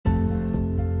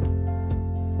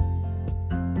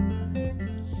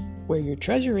Where your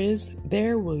treasure is,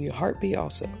 there will your heart be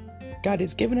also. God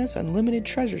has given us unlimited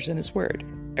treasures in His Word.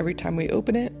 Every time we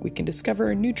open it, we can discover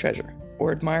a new treasure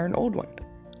or admire an old one.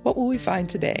 What will we find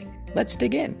today? Let's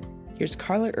dig in. Here's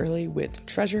Carla Early with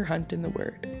Treasure Hunt in the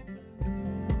Word.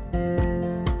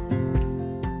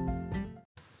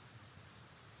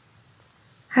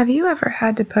 Have you ever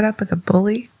had to put up with a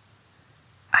bully?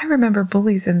 I remember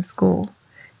bullies in school.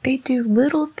 They'd do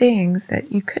little things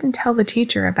that you couldn't tell the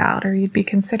teacher about, or you'd be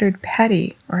considered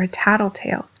petty or a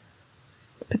tattletale.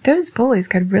 But those bullies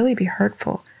could really be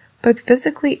hurtful, both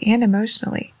physically and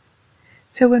emotionally.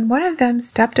 So when one of them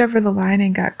stepped over the line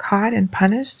and got caught and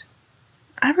punished,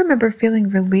 I remember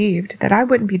feeling relieved that I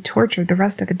wouldn't be tortured the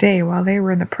rest of the day while they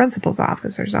were in the principal's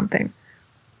office or something.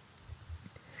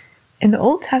 In the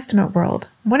Old Testament world,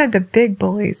 one of the big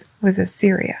bullies was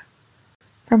Assyria.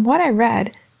 From what I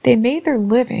read, they made their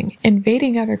living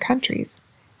invading other countries,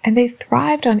 and they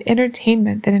thrived on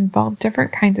entertainment that involved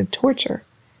different kinds of torture,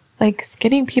 like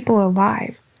skinning people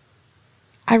alive.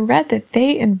 I read that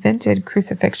they invented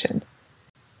crucifixion.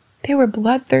 They were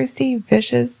bloodthirsty,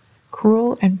 vicious,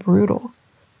 cruel, and brutal.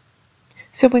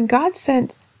 So when God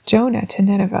sent Jonah to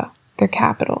Nineveh, their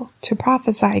capital, to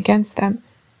prophesy against them,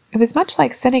 it was much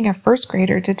like sending a first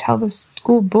grader to tell the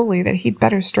school bully that he'd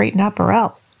better straighten up or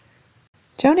else.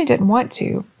 Jonah didn't want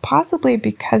to, possibly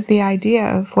because the idea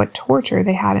of what torture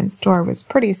they had in store was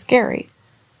pretty scary,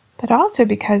 but also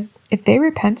because if they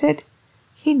repented,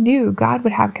 he knew God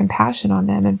would have compassion on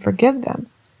them and forgive them,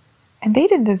 and they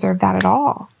didn't deserve that at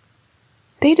all.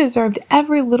 They deserved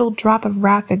every little drop of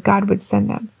wrath that God would send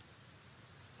them.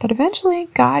 But eventually,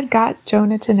 God got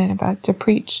Jonah to Nineveh to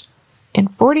preach, "In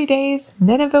 40 days,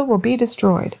 Nineveh will be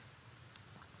destroyed."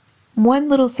 One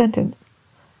little sentence.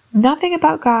 Nothing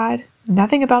about God,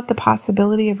 nothing about the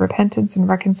possibility of repentance and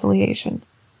reconciliation.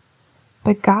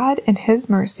 But God, in His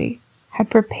mercy,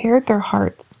 had prepared their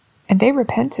hearts, and they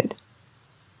repented.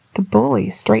 The bully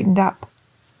straightened up.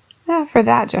 For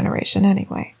that generation,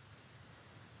 anyway.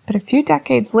 But a few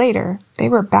decades later, they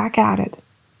were back at it.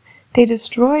 They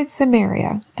destroyed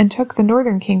Samaria and took the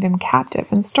northern kingdom captive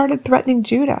and started threatening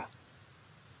Judah.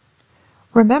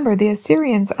 Remember, the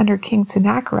Assyrians under King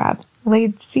Sennacherib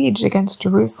laid siege against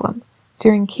Jerusalem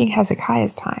during King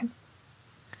Hezekiah's time.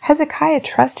 Hezekiah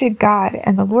trusted God,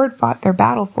 and the Lord fought their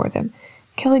battle for them,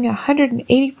 killing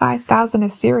 185,000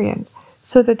 Assyrians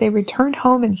so that they returned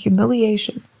home in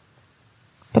humiliation.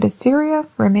 But Assyria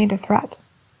remained a threat.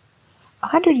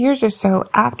 100 years or so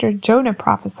after Jonah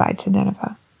prophesied to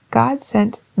Nineveh, God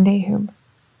sent Nahum.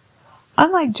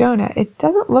 Unlike Jonah, it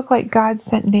doesn't look like God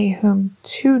sent Nahum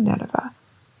to Nineveh.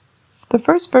 The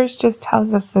first verse just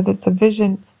tells us that it's a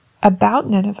vision about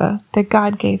Nineveh that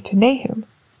God gave to Nahum.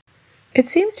 It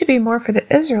seems to be more for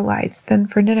the Israelites than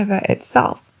for Nineveh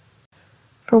itself.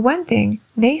 For one thing,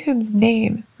 Nahum's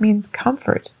name means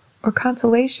comfort or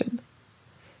consolation.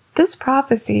 This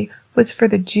prophecy was for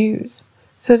the Jews,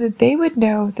 so that they would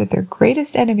know that their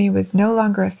greatest enemy was no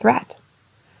longer a threat.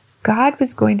 God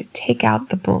was going to take out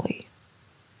the bully.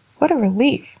 What a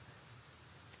relief!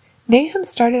 Nahum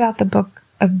started out the book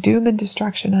of doom and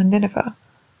destruction on Nineveh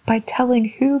by telling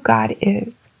who God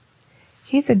is.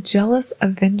 He's a jealous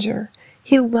avenger.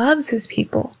 He loves His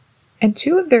people, and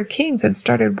 2 of their kings had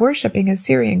started worshiping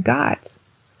Assyrian gods.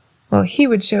 Well, He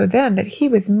would show them that He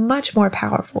was much more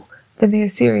powerful than the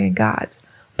Assyrian gods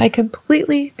by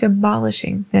completely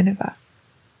demolishing Nineveh.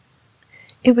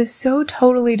 It was so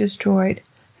totally destroyed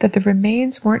that the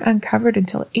remains weren't uncovered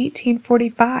until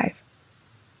 1845.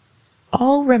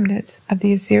 All remnants of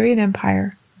the Assyrian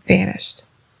Empire vanished.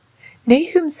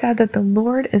 Nahum said that the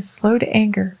Lord is slow to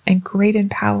anger and great in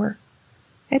power.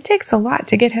 It takes a lot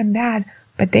to get Him mad,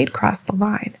 but they'd crossed the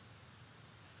line.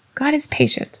 God is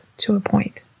patient to a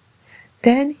point.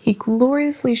 Then He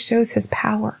gloriously shows His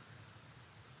power.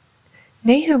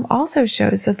 Nahum also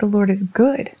shows that the Lord is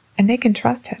good and they can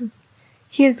trust Him.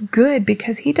 He is good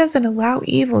because He doesn't allow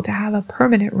evil to have a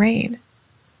permanent reign.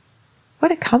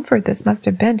 What a comfort this must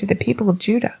have been to the people of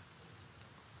Judah.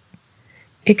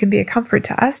 It can be a comfort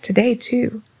to us today,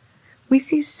 too. We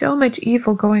see so much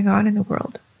evil going on in the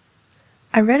world.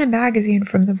 I read a magazine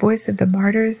from the Voice of the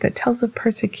Martyrs that tells of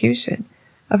persecution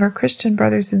of our Christian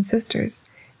brothers and sisters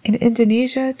in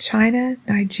Indonesia, China,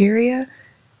 Nigeria,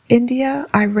 India,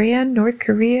 Iran, North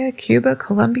Korea, Cuba,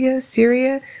 Colombia,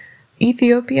 Syria,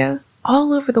 Ethiopia,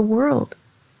 all over the world.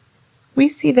 We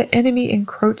see the enemy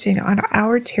encroaching on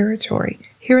our territory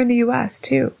here in the U.S.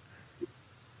 too.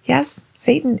 Yes,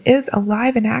 Satan is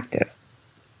alive and active,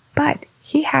 but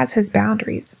he has his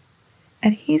boundaries,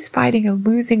 and he's fighting a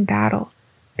losing battle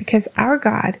because our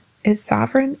God is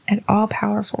sovereign and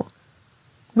all-powerful.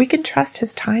 We can trust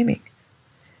His timing.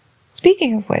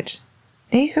 Speaking of which,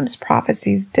 Nahum's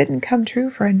prophecies didn't come true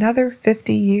for another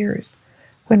 50 years,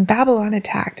 when Babylon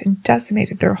attacked and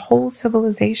decimated their whole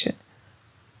civilization.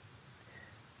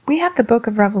 We have the book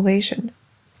of Revelation,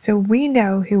 so we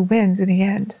know who wins in the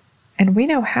end, and we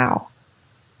know how,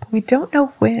 but we don't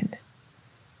know when.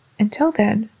 Until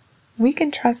then, we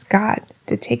can trust God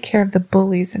to take care of the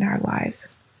bullies in our lives.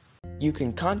 You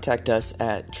can contact us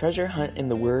at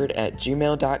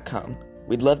treasurehuntintheword@gmail.com.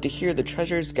 We'd love to hear the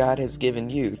treasures God has given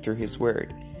you through His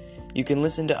Word. You can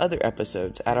listen to other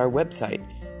episodes at our website,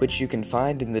 which you can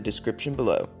find in the description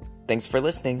below. Thanks for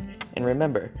listening, and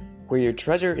remember, where your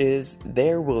treasure is,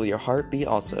 there will your heart be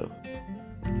also.